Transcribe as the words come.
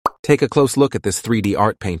Take a close look at this 3D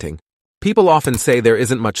art painting. People often say there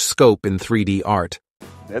isn't much scope in 3D art.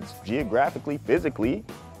 That's geographically, physically,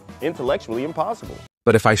 intellectually impossible.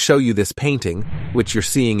 But if I show you this painting, which you're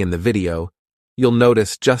seeing in the video, you'll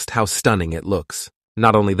notice just how stunning it looks.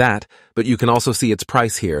 Not only that, but you can also see its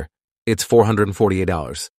price here. It's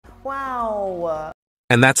 $448. Wow.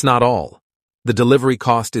 And that's not all. The delivery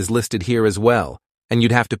cost is listed here as well, and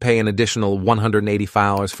you'd have to pay an additional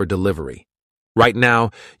 $180 for delivery. Right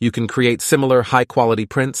now, you can create similar high-quality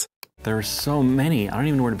prints. There are so many, I don't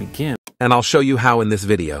even know where to begin. And I'll show you how in this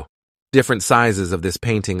video. Different sizes of this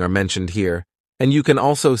painting are mentioned here, and you can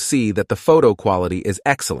also see that the photo quality is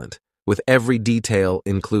excellent, with every detail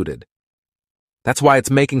included. That's why it's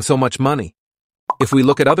making so much money. If we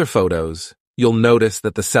look at other photos, you'll notice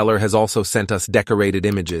that the seller has also sent us decorated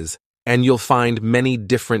images, and you'll find many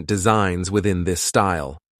different designs within this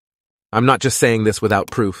style. I'm not just saying this without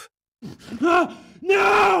proof. No!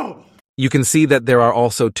 You can see that there are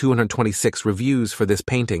also 226 reviews for this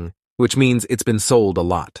painting, which means it's been sold a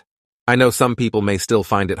lot. I know some people may still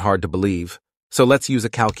find it hard to believe, so let's use a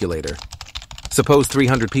calculator. Suppose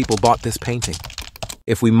 300 people bought this painting.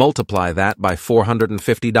 If we multiply that by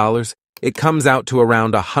 $450, it comes out to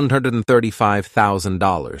around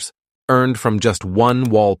 $135,000, earned from just one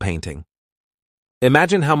wall painting.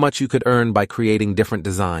 Imagine how much you could earn by creating different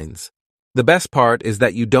designs. The best part is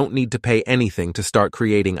that you don't need to pay anything to start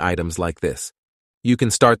creating items like this. You can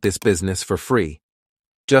start this business for free.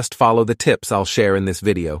 Just follow the tips I'll share in this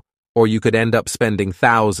video, or you could end up spending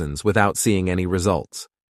thousands without seeing any results.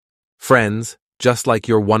 Friends, just like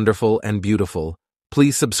you're wonderful and beautiful,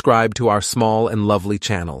 please subscribe to our small and lovely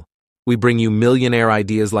channel. We bring you millionaire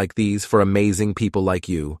ideas like these for amazing people like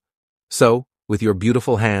you. So, with your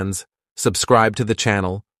beautiful hands, subscribe to the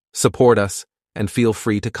channel, support us, and feel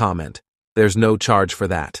free to comment. There's no charge for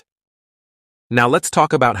that. Now let's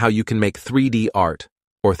talk about how you can make 3D art,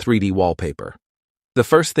 or 3D wallpaper. The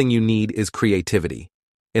first thing you need is creativity.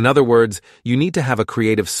 In other words, you need to have a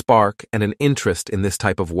creative spark and an interest in this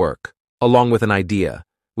type of work, along with an idea,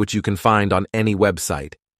 which you can find on any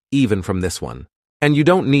website, even from this one. And you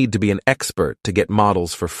don't need to be an expert to get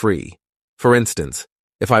models for free. For instance,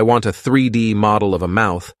 if I want a 3D model of a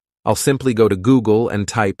mouth, I'll simply go to Google and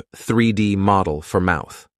type 3D model for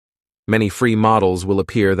mouth. Many free models will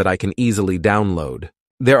appear that I can easily download.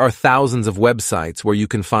 There are thousands of websites where you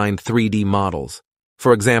can find 3D models.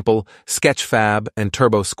 For example, Sketchfab and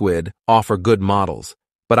TurboSquid offer good models,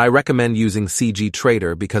 but I recommend using CG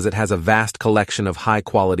Trader because it has a vast collection of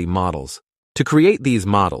high-quality models. To create these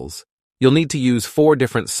models, you'll need to use 4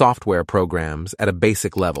 different software programs at a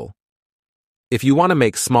basic level. If you want to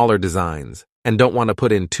make smaller designs and don't want to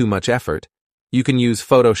put in too much effort, you can use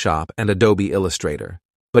Photoshop and Adobe Illustrator.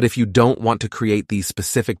 But if you don't want to create these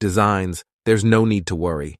specific designs, there's no need to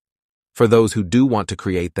worry. For those who do want to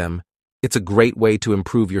create them, it's a great way to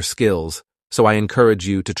improve your skills, so I encourage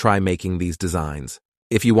you to try making these designs.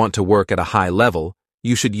 If you want to work at a high level,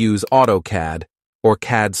 you should use AutoCAD or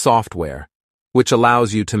CAD software, which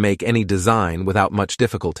allows you to make any design without much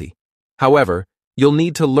difficulty. However, you'll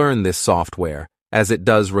need to learn this software, as it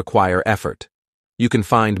does require effort. You can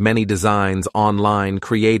find many designs online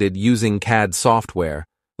created using CAD software,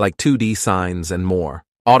 like 2D signs and more.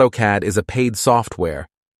 AutoCAD is a paid software,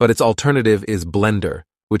 but its alternative is Blender,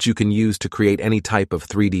 which you can use to create any type of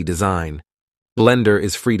 3D design. Blender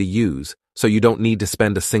is free to use, so you don't need to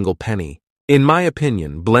spend a single penny. In my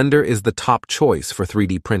opinion, Blender is the top choice for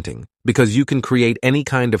 3D printing, because you can create any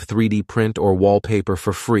kind of 3D print or wallpaper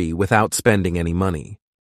for free without spending any money.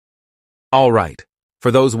 Alright, for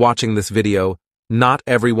those watching this video, not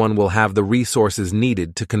everyone will have the resources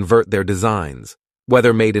needed to convert their designs,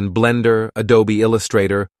 whether made in Blender, Adobe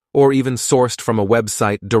Illustrator, or even sourced from a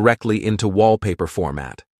website directly into wallpaper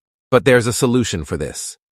format. But there's a solution for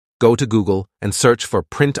this. Go to Google and search for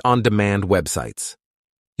print-on-demand websites.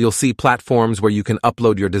 You'll see platforms where you can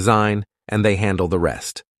upload your design, and they handle the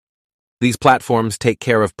rest. These platforms take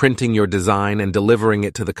care of printing your design and delivering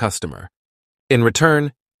it to the customer. In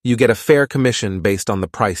return, you get a fair commission based on the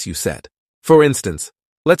price you set. For instance,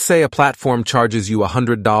 let's say a platform charges you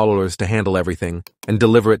 $100 to handle everything and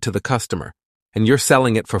deliver it to the customer, and you're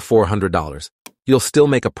selling it for $400. You'll still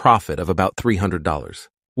make a profit of about $300.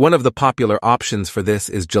 One of the popular options for this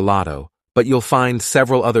is Gelato, but you'll find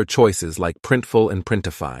several other choices like Printful and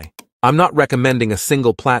Printify. I'm not recommending a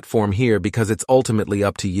single platform here because it's ultimately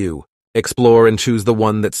up to you. Explore and choose the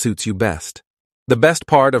one that suits you best. The best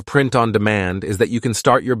part of print on demand is that you can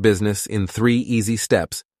start your business in 3 easy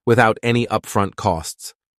steps without any upfront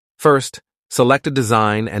costs. First, select a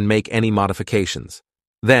design and make any modifications.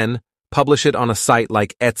 Then, publish it on a site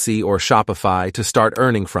like Etsy or Shopify to start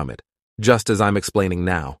earning from it, just as I'm explaining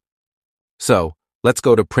now. So, let's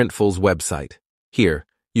go to Printful's website. Here,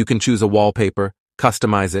 you can choose a wallpaper,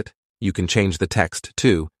 customize it, you can change the text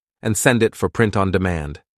too, and send it for print on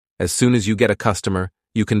demand. As soon as you get a customer,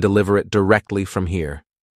 you can deliver it directly from here.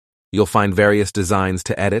 You'll find various designs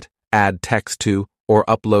to edit, add text to, or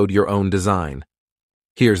upload your own design.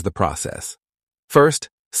 Here's the process. First,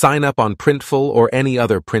 sign up on Printful or any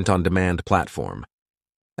other print-on-demand platform.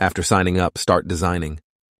 After signing up, start designing.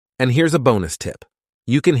 And here's a bonus tip.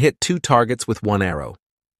 You can hit 2 targets with 1 arrow.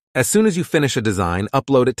 As soon as you finish a design,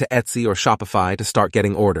 upload it to Etsy or Shopify to start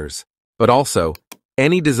getting orders. But also,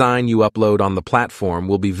 any design you upload on the platform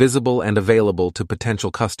will be visible and available to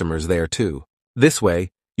potential customers there too. This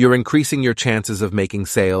way, you're increasing your chances of making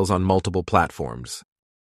sales on multiple platforms.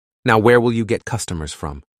 Now, where will you get customers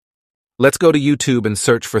from? Let's go to YouTube and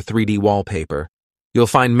search for 3D wallpaper. You'll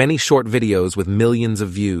find many short videos with millions of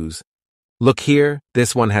views. Look here,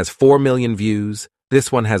 this one has 4 million views,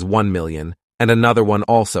 this one has 1 million, and another one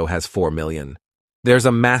also has 4 million. There's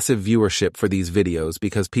a massive viewership for these videos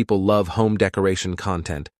because people love home decoration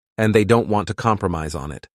content, and they don't want to compromise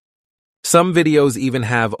on it. Some videos even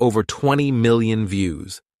have over 20 million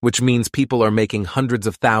views, which means people are making hundreds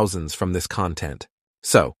of thousands from this content.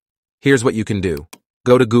 So, here's what you can do.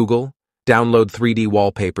 Go to Google, download 3D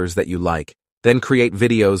wallpapers that you like, then create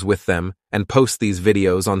videos with them and post these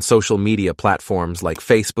videos on social media platforms like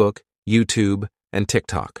Facebook, YouTube, and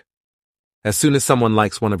TikTok. As soon as someone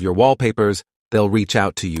likes one of your wallpapers, they'll reach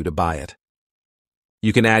out to you to buy it.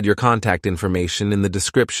 You can add your contact information in the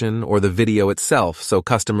description or the video itself so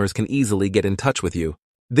customers can easily get in touch with you.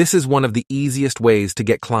 This is one of the easiest ways to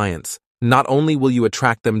get clients. Not only will you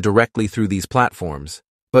attract them directly through these platforms,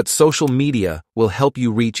 but social media will help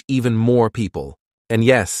you reach even more people. And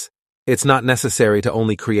yes, it's not necessary to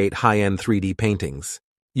only create high-end 3D paintings.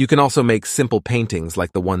 You can also make simple paintings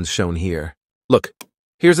like the ones shown here. Look,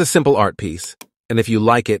 here's a simple art piece, and if you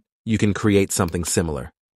like it, you can create something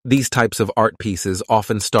similar. These types of art pieces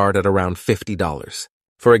often start at around $50.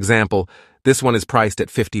 For example, this one is priced at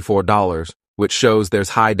 $54, which shows there's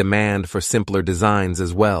high demand for simpler designs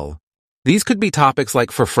as well. These could be topics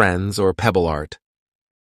like for friends or pebble art.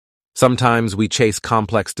 Sometimes we chase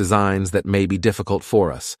complex designs that may be difficult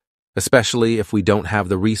for us, especially if we don't have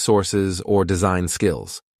the resources or design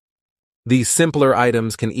skills. These simpler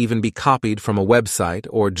items can even be copied from a website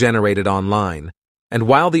or generated online, and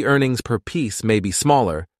while the earnings per piece may be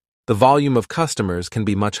smaller, the volume of customers can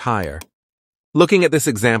be much higher. Looking at this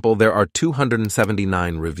example, there are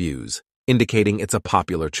 279 reviews, indicating it's a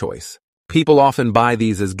popular choice. People often buy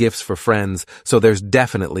these as gifts for friends, so there's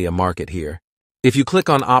definitely a market here. If you click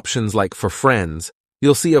on options like for friends,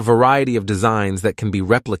 you'll see a variety of designs that can be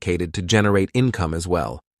replicated to generate income as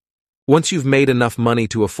well. Once you've made enough money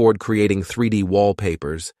to afford creating 3D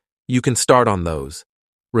wallpapers, you can start on those.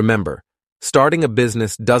 Remember, starting a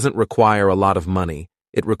business doesn't require a lot of money,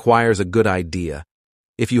 it requires a good idea.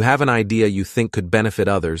 If you have an idea you think could benefit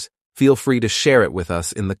others, feel free to share it with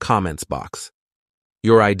us in the comments box.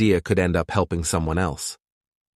 Your idea could end up helping someone else.